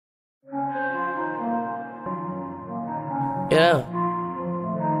Yeah.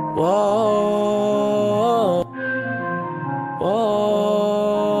 Whoa. Whoa.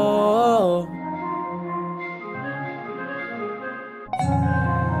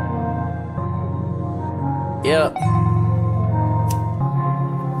 Yeah.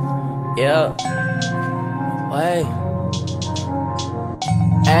 Yeah. Wait.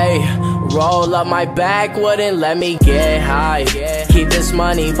 Ayy, roll up my back, wouldn't let me get high. Keep this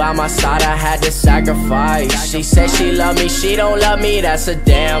money by my side, I had to sacrifice. She said she love me, she don't love me, that's a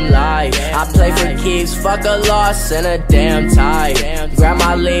damn lie. I play for keeps, fuck a loss and a damn tie. Grab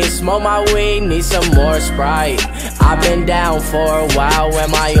my lean, smoke my weed, need some more Sprite. I've been down for a while,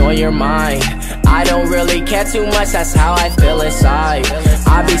 am I on your mind? I don't really care too much, that's how I feel inside.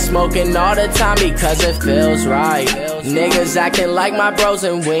 I be smoking all the time because it feels right. Niggas acting like my bros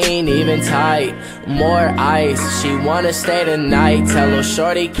and we ain't even tight. More ice, she wanna stay tonight. Tell her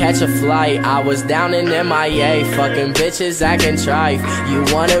shorty catch a flight. I was down in MIA, fucking bitches acting trife. You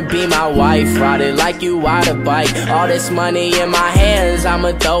wanna be my wife, ride it like you ride a bike. All this money in my hands,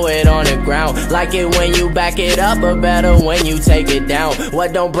 I'ma throw it on the ground. Like it when you back it up, but better when you take it down.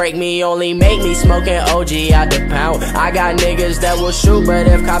 What don't break me only make me, smoking OG out the pound. I got niggas that will shoot, but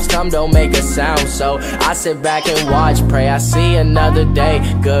if cops come don't make a sound. So I sit back and watch, pray I see another day.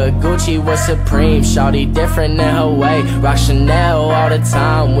 Good Gucci with Supreme, shawty different in her way. Rock Chanel all the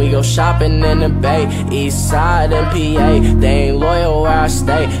time, we go shopping in the Bay. East side and PA, they ain't loyal where I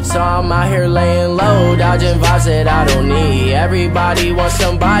stay. So I'm out here laying low, dodging vibes that I don't need. Everybody wants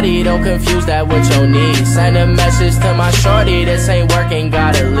somebody, don't confuse that with your needs. Send a message to my shorty, this ain't working,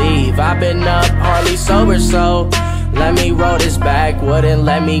 gotta leave. I've been up, hardly sober, so let me roll this back, wouldn't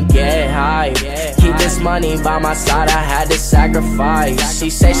let me get high. Keep this money by my side, I had to sacrifice. She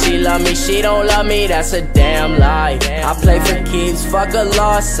say she love me, she don't love me, that's a damn lie. I play for keeps, fuck a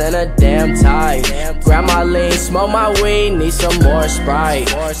loss and a damn tie. Grab my lean, smoke my weed, need some more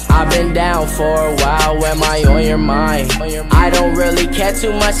Sprite. I've been down for a while, am I on your mind? I don't really care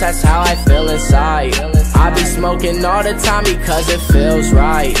too much, that's how I feel inside. I be smoking all the time because it feels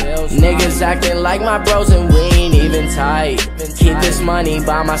right. Niggas acting like my bros and we ain't even tight. Keep this money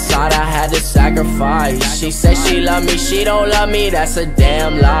by my side, I had to sacrifice. She said she love me, she don't love me, that's a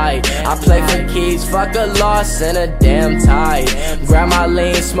damn lie. I play for keys, fuck a loss and a damn tie. Grab my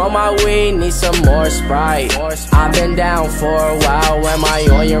lean, smoke my weed, need some more Sprite. I've been down for a while, am I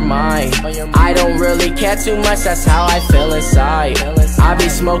on your mind? I don't really care too much, that's how I feel inside. I be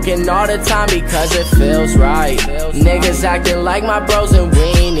smoking all the time because it feels right. Niggas acting like my bros and we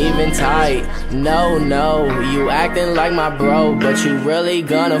ain't even tight. No, you acting like my bro, but you really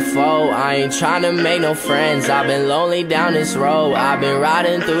gonna fold. I ain't tryna make no friends, I've been lonely down this road. I've been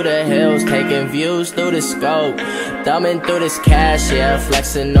riding through the hills, taking views through the scope. Thumbing through this cash, yeah,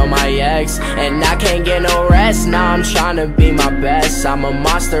 flexing on my ex. And I can't get no rest, now I'm tryna be my best. I'm a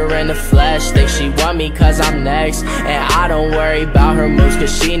monster in the flesh, think she want me cause I'm next. And I don't worry about her moves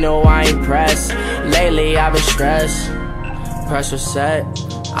cause she know I ain't pressed. Lately I've been stressed, pressure set.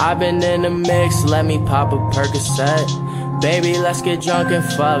 I've been in the mix, let me pop a Percocet. Baby, let's get drunk and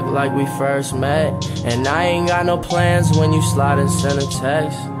fuck like we first met. And I ain't got no plans when you slide and send a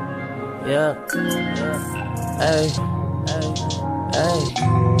text. Yeah, hey,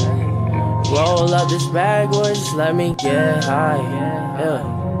 roll up this backward, just let me get high. Yeah,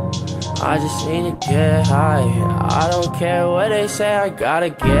 I just need to get high. I don't care what they say, I gotta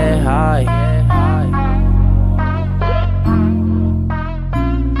get high.